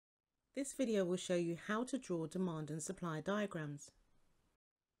This video will show you how to draw demand and supply diagrams.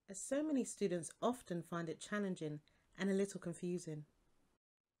 As so many students often find it challenging and a little confusing.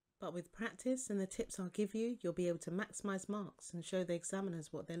 But with practice and the tips I'll give you, you'll be able to maximize marks and show the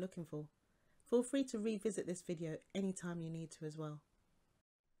examiners what they're looking for. Feel free to revisit this video anytime you need to as well.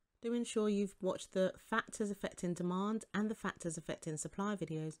 Do ensure you've watched the factors affecting demand and the factors affecting supply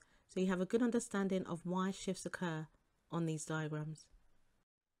videos so you have a good understanding of why shifts occur on these diagrams.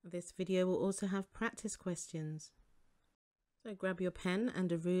 This video will also have practice questions. So grab your pen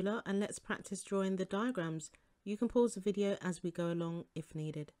and a ruler and let's practice drawing the diagrams. You can pause the video as we go along if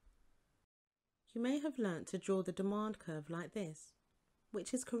needed. You may have learnt to draw the demand curve like this,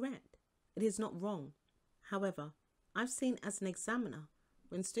 which is correct. It is not wrong. However, I've seen as an examiner,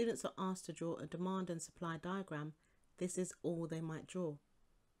 when students are asked to draw a demand and supply diagram, this is all they might draw,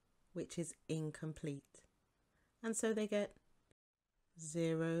 which is incomplete. And so they get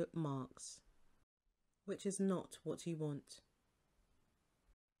 0 marks, which is not what you want.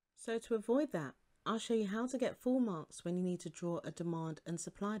 So to avoid that, I'll show you how to get full marks when you need to draw a demand and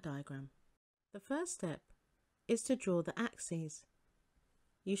supply diagram. The first step is to draw the axes.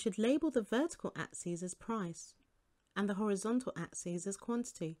 You should label the vertical axes as price and the horizontal axes as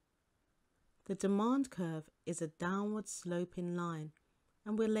quantity. The demand curve is a downward sloping line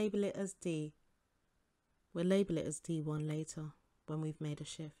and we'll label it as D. We'll label it as D1 later when we've made a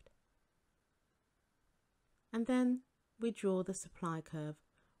shift. And then we draw the supply curve,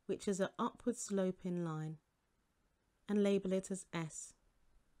 which is an upward sloping line, and label it as S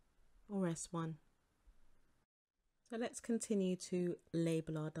or S1. So let's continue to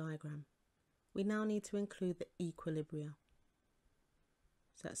label our diagram. We now need to include the equilibria.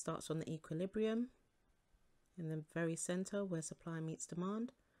 So that starts on the equilibrium in the very center where supply meets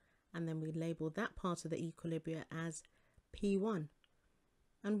demand, and then we label that part of the equilibria as P1,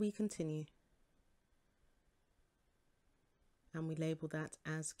 and we continue. And we label that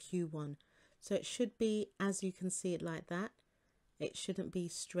as Q1. So it should be, as you can see it like that, it shouldn't be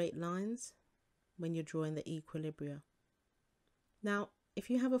straight lines when you're drawing the equilibria. Now, if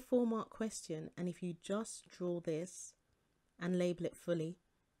you have a 4-mark question and if you just draw this and label it fully,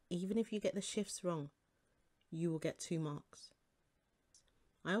 even if you get the shifts wrong, you will get 2 marks.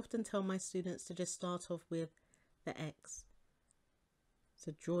 I often tell my students to just start off with the X.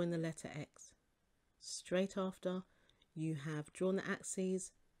 So drawing the letter X. Straight after you have drawn the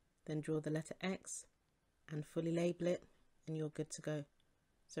axes, then draw the letter X and fully label it, and you're good to go.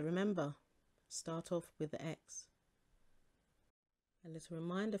 So remember, start off with the X. A little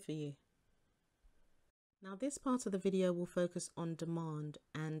reminder for you. Now this part of the video will focus on demand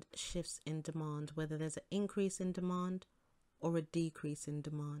and shifts in demand, whether there's an increase in demand or a decrease in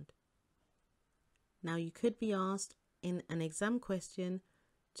demand. Now you could be asked in an exam question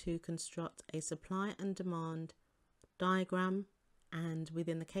to construct a supply and demand diagram, and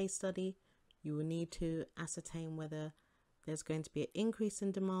within the case study you will need to ascertain whether there's going to be an increase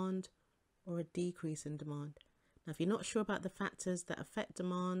in demand or a decrease in demand. Now if you're not sure about the factors that affect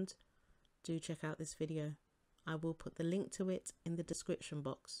demand, do check out this video. I will put the link to it in the description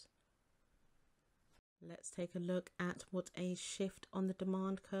box. Let's take a look at what a shift on the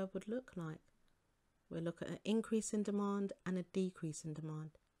demand curve would look like. We'll look at an increase in demand and a decrease in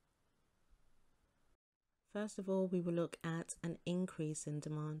demand. First of all, we will look at an increase in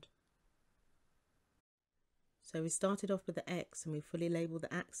demand. So we started off with the X and we fully labelled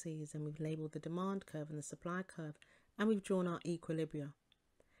the axes, and we've labelled the demand curve and the supply curve, and we've drawn our equilibria.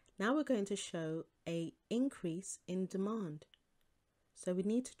 Now we're going to show an increase in demand. So we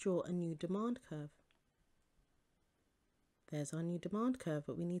need to draw a new demand curve. There's our new demand curve,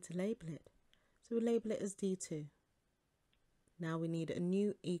 but we need to label it. So we label it as D2. Now we need a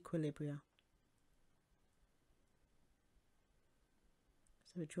new equilibria.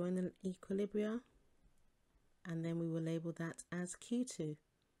 So we're drawing the equilibria, and then we will label that as Q2.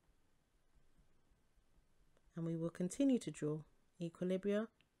 And we will continue to draw equilibria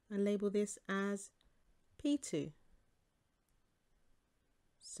and label this as P2.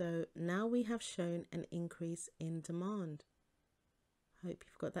 So now we have shown an increase in demand. Hope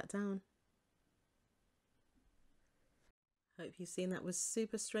you've got that down. Hope you've seen that was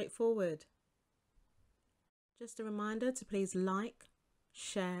super straightforward. Just a reminder to please like,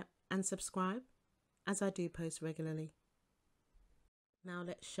 share and subscribe, as I do post regularly. Now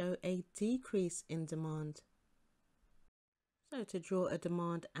let's show a decrease in demand. So to draw a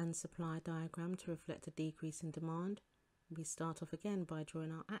demand and supply diagram to reflect a decrease in demand, we start off again by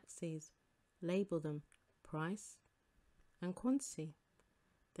drawing our axes, label them price and quantity.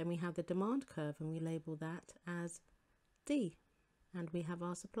 Then we have the demand curve and we label that as D. And we have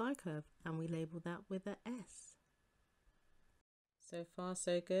our supply curve, and we label that with a S. So far,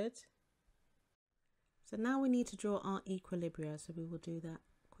 so good. So now we need to draw our equilibria, so we will do that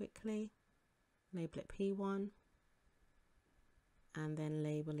quickly. Label it P1 and then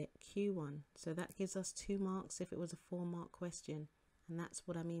label it Q1. So that gives us 2 marks if it was a 4-mark question, and that's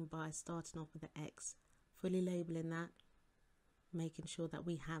what I mean by starting off with the X, fully labeling that, making sure that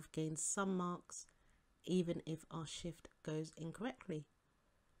we have gained some marks even if our shift goes incorrectly.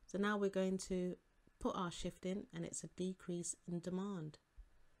 So now we're going to put our shift in, and it's a decrease in demand.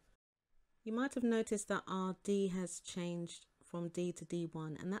 You might have noticed that our D has changed from D to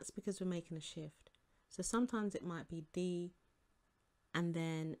D1, and that's because we're making a shift. So sometimes it might be D and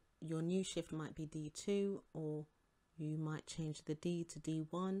then your new shift might be D2, or you might change the D to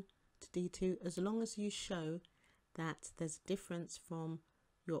D1 to D2, as long as you show that there's a difference from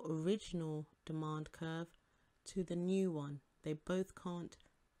your original demand curve to the new one. They both can't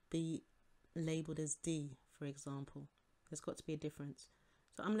be labeled as D, for example. There's got to be a difference.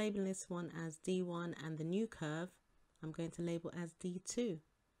 So I'm labeling this one as D1, and the new curve I'm going to label as D2.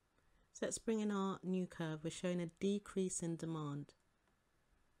 So let's bring in our new curve. We're showing a decrease in demand.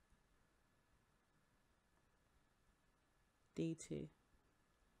 D2.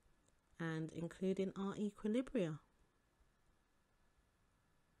 And including our equilibria.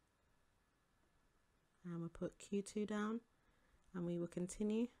 And we'll put Q2 down, and we will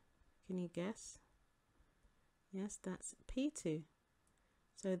continue. Can you guess? Yes, that's P2.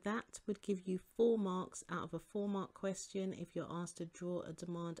 So that would give you 4 marks out of a 4-mark question if you're asked to draw a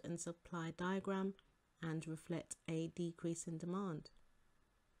demand and supply diagram and reflect a decrease in demand.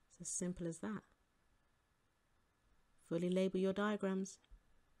 It's as simple as that. Fully label your diagrams.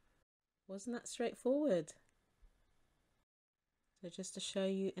 Wasn't that straightforward? So just to show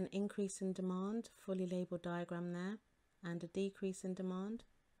you an increase in demand, fully labeled diagram there, and a decrease in demand,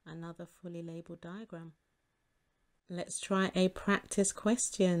 another fully labeled diagram. Let's try a practice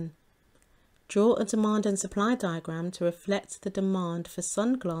question. Draw a demand and supply diagram to reflect the demand for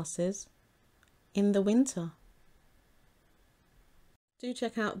sunglasses in the winter. Do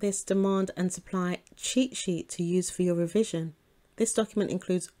check out this demand and supply cheat sheet to use for your revision. This document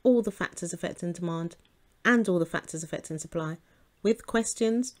includes all the factors affecting demand and all the factors affecting supply, with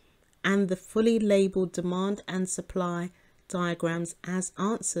questions and the fully labelled demand and supply diagrams as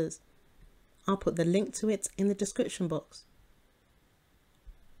answers. I'll put the link to it in the description box.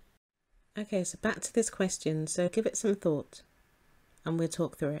 Okay, so back to this question, so give it some thought and we'll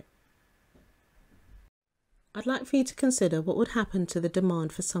talk through it. I'd like for you to consider what would happen to the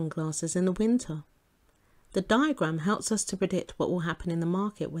demand for sunglasses in the winter. The diagram helps us to predict what will happen in the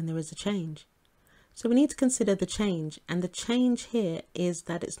market when there is a change. So we need to consider the change, and the change here is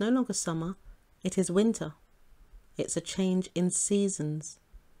that it's no longer summer, it is winter. It's a change in seasons.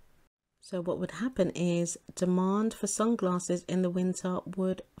 So what would happen is demand for sunglasses in the winter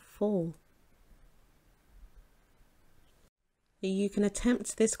would fall. You can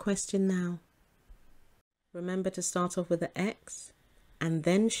attempt this question now. Remember to start off with an X and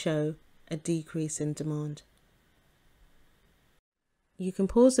then show a decrease in demand. You can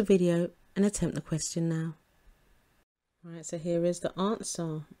pause the video and attempt the question now. Right, so here is the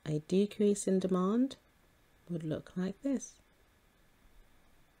answer. A decrease in demand would look like this.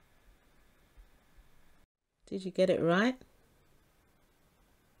 Did you get it right?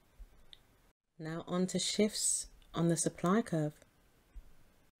 Now on to shifts on the supply curve.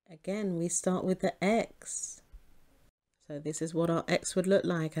 Again, we start with the X. So this is what our X would look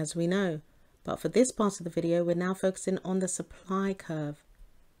like, as we know. But for this part of the video, we're now focusing on the supply curve.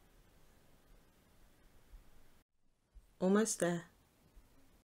 Almost there.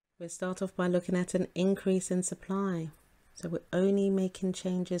 We'll start off by looking at an increase in supply. So we're only making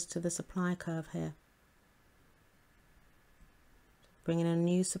changes to the supply curve here. Bring in a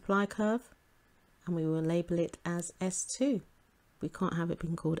new supply curve, and we will label it as S2. We can't have it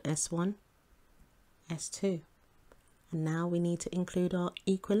being called S1, S2. And now we need to include our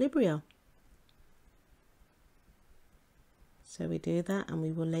equilibria. So we do that, and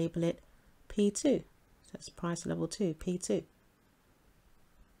we will label it P2. So that's price level 2, P2.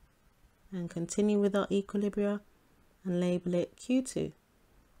 And continue with our equilibria and label it Q2,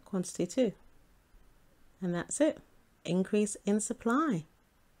 quantity 2. And that's it. Increase in supply.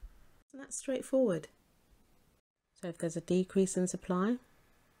 So that's straightforward. So if there's a decrease in supply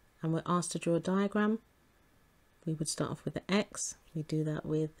and we're asked to draw a diagram, we would start off with the X. We do that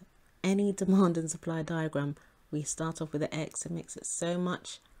with any demand and supply diagram. We start off with the X. It makes it so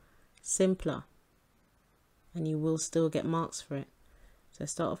much simpler, and you will still get marks for it. So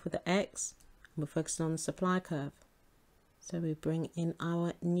start off with the X, and we're focusing on the supply curve. So we bring in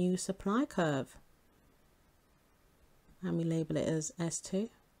our new supply curve and we label it as S2.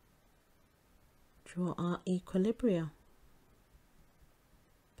 Draw our equilibria.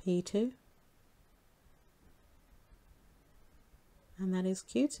 P2. And that is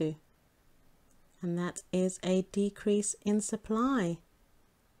Q2. And that is a decrease in supply.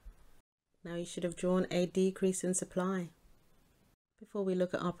 Now you should have drawn a decrease in supply. Before we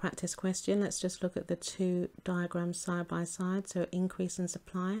look at our practice question, let's just look at the two diagrams side by side. So increase in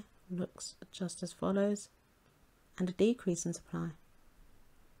supply looks just as follows, and a decrease in supply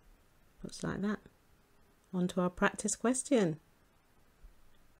looks like that. On to our practice question.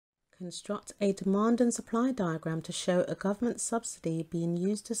 Construct a demand and supply diagram to show a government subsidy being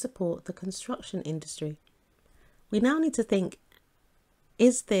used to support the construction industry. We now need to think,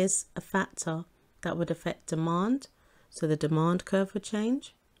 is this a factor that would affect demand, so the demand curve would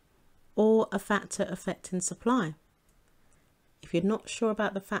change, or a factor affecting supply? If you're not sure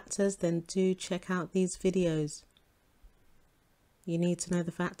about the factors, then do check out these videos. You need to know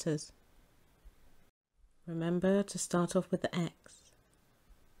the factors. Remember to start off with the X.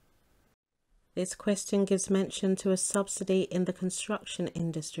 This question gives mention to a subsidy in the construction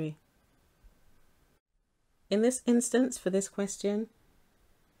industry. In this instance, for this question,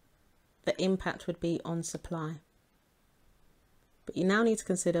 the impact would be on supply. But you now need to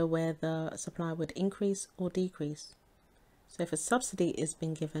consider where the supply would increase or decrease. So if a subsidy is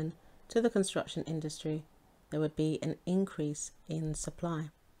being given to the construction industry, there would be an increase in supply.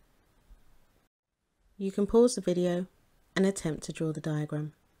 You can pause the video and attempt to draw the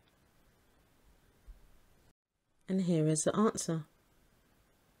diagram. And here is the answer.